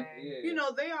mean,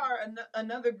 they are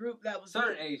another group that was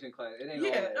certain Asian class. It ain't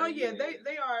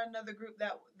they are another group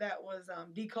that was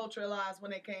deculturalized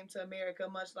when it came to America,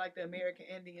 much like the American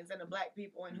Indians and the black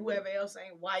people and whoever else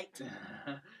ain't white.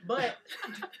 But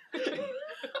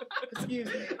excuse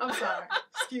me, I'm sorry.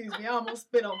 Excuse me, I almost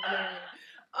spit on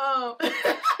my leg.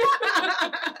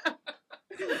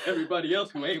 Everybody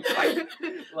else who ain't white,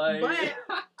 like. But,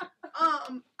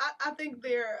 I think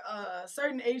their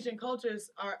certain Asian cultures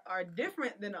are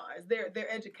different than ours. Their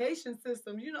education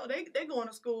systems, they going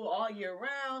to school all year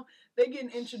round. They getting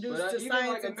introduced to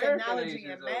science and technology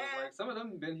and math. Like, some of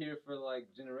them been here for like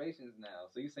generations now.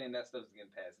 So you saying that stuff's getting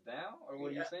passed down, or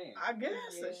what are you saying? I guess.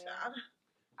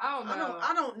 I don't know.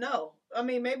 I don't know. I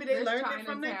mean, maybe they learned it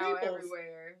from their people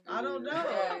everywhere. I don't know.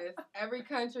 Yes, every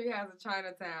country has a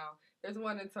Chinatown. There's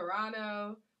one in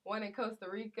Toronto. One in Costa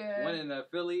Rica. One in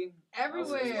Philly.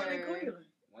 Everywhere. One in Cleveland.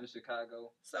 One in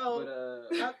Chicago. So,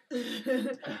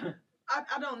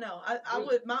 I don't know.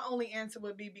 My only answer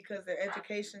would be because their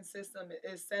education system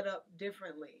is set up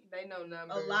differently. They know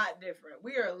numbers. A lot different.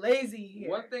 We are lazy here.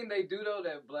 One thing they do, though,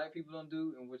 that black people don't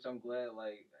do, and which I'm glad,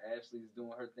 like, Ashley's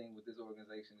doing her thing with this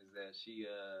organization, is that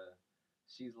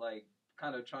she's, like,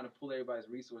 kind of trying to pull everybody's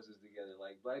resources together.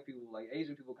 Like black people, like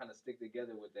Asian people, kind of stick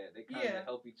together with that. They kind of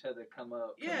help each other come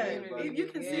up. You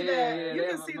can see that. You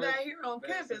can see that here on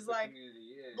campus.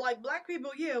 Like black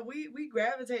people, we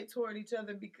gravitate toward each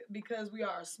other because we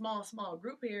are a small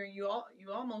group here, and you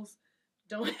almost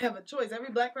don't have a choice. Every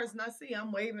black person I see,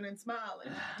 I'm waving and smiling.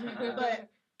 But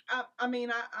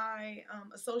I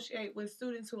associate with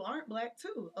students who aren't black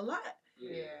too a lot.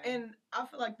 Yeah. And I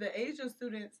feel like the Asian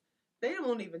students, they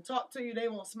won't even talk to you. They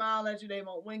won't smile at you. They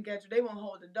won't wink at you. They won't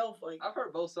hold the door for you. I've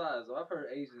heard both sides. I've heard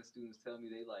Asian students tell me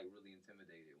they like really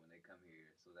intimidated when they come here,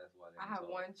 so that's why they. I have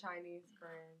one Chinese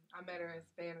friend. I met her in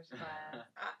Spanish class.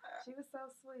 She was so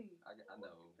sweet. I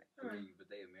know 3, but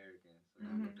they American, so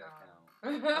that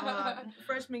count.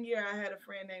 Freshman year, I had a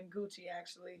friend named Gucci.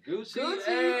 Actually, Gucci,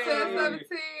 17.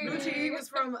 Gucci. He was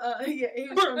from he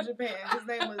was from Japan.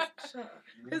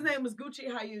 His name was Gucci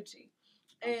Hayuchi.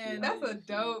 And That's a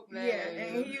dope name. yeah,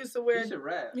 and he used to wear. He should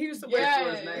rap. He used to Yeah.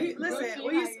 wear. His name. He, listen,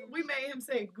 Gucci, we made him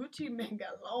say Gucci man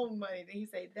got long money. Then he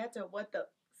say that's a what the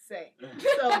say.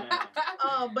 So,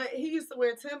 but he used to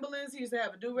wear Timberlands. He used to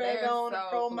have a do rag They're on, so a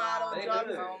pro fly. model, They joggers.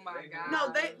 good. Oh my god.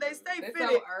 No, they stay They're fitted.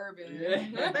 so urban.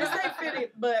 Yeah. They stay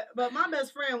fitted, but my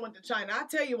best friend went to China. I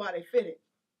tell you why they fitted.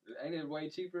 Ain't it way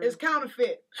cheaper? It's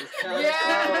counterfeit. It's counterfeit.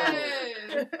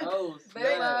 Yes. Oh, They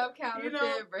snap. love counterfeit You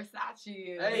know-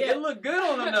 Versace. Hey, it look good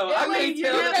on them though. Yeah, I like, can't you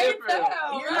tell the can't difference.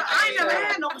 tell. You know, I ain't never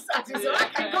had no Versace, so I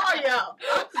can't call you out.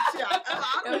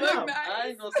 I It don't look know. nice. I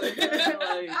ain't gonna say nothing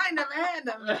like. I ain't never had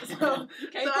none. So You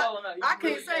can't so call them out. You I can't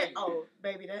really say, can't. oh,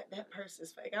 baby, that purse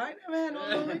is fake. I ain't never had no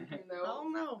Louis. I No.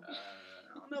 don't know.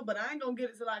 I don't know, but I ain't gonna get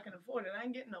it till I can afford it. I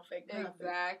ain't getting no fake nothing.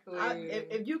 Exactly.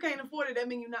 If you can't afford it, that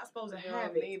means you're not supposed to you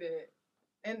have don't it. need it.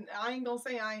 And I ain't gonna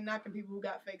say I ain't knocking people who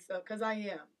got fake stuff, cause I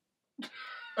am.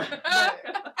 But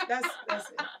That's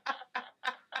it.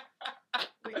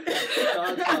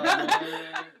 I'm sorry,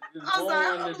 man. It's I'm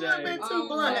sorry, born I'm a today. little bit too Oh,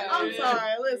 blunt. my I'm God.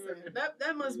 sorry. Listen,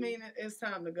 that must mean it's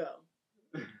time to go.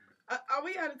 Are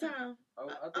we out of time? I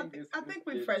think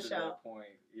we getting fresh to that out. point.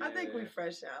 I think we Yeah.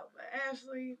 fresh out. But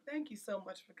Ashley, thank you so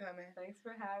much for coming. thanks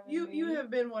for having You me. you have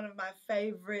been one of my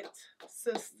favorite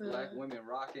sisters. Black women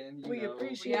rocking. We know.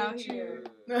 appreciate out you. here.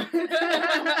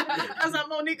 That's how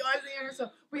Monique always in her. So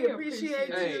we appreciate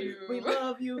appreciate you. you. We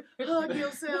love you. Hug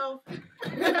yourself.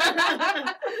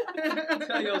 Tell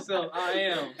yourself I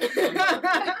am.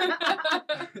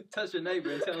 Touch your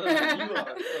neighbor and tell them you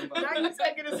are somebody. Now you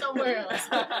taking it somewhere else.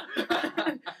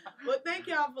 But thank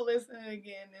y'all for listening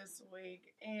again this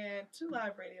week. And Two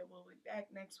Live Radio will be back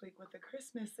next week with the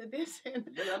Christmas edition.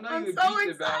 Yeah, I know I'm you so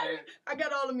geeked about excited. it. I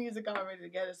got all the music already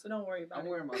together, so don't worry about I'm it.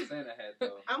 wearing my Santa hat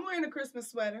though. I'm wearing a Christmas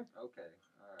sweater. Okay,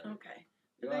 all right. Okay.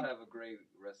 Y'all Thank- have a great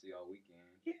rest of y'all weekend.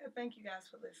 Yeah, thank you guys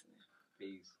for listening.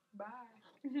 Peace. Bye.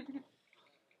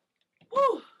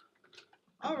 Woo!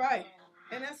 All right.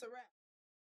 And that's a wrap.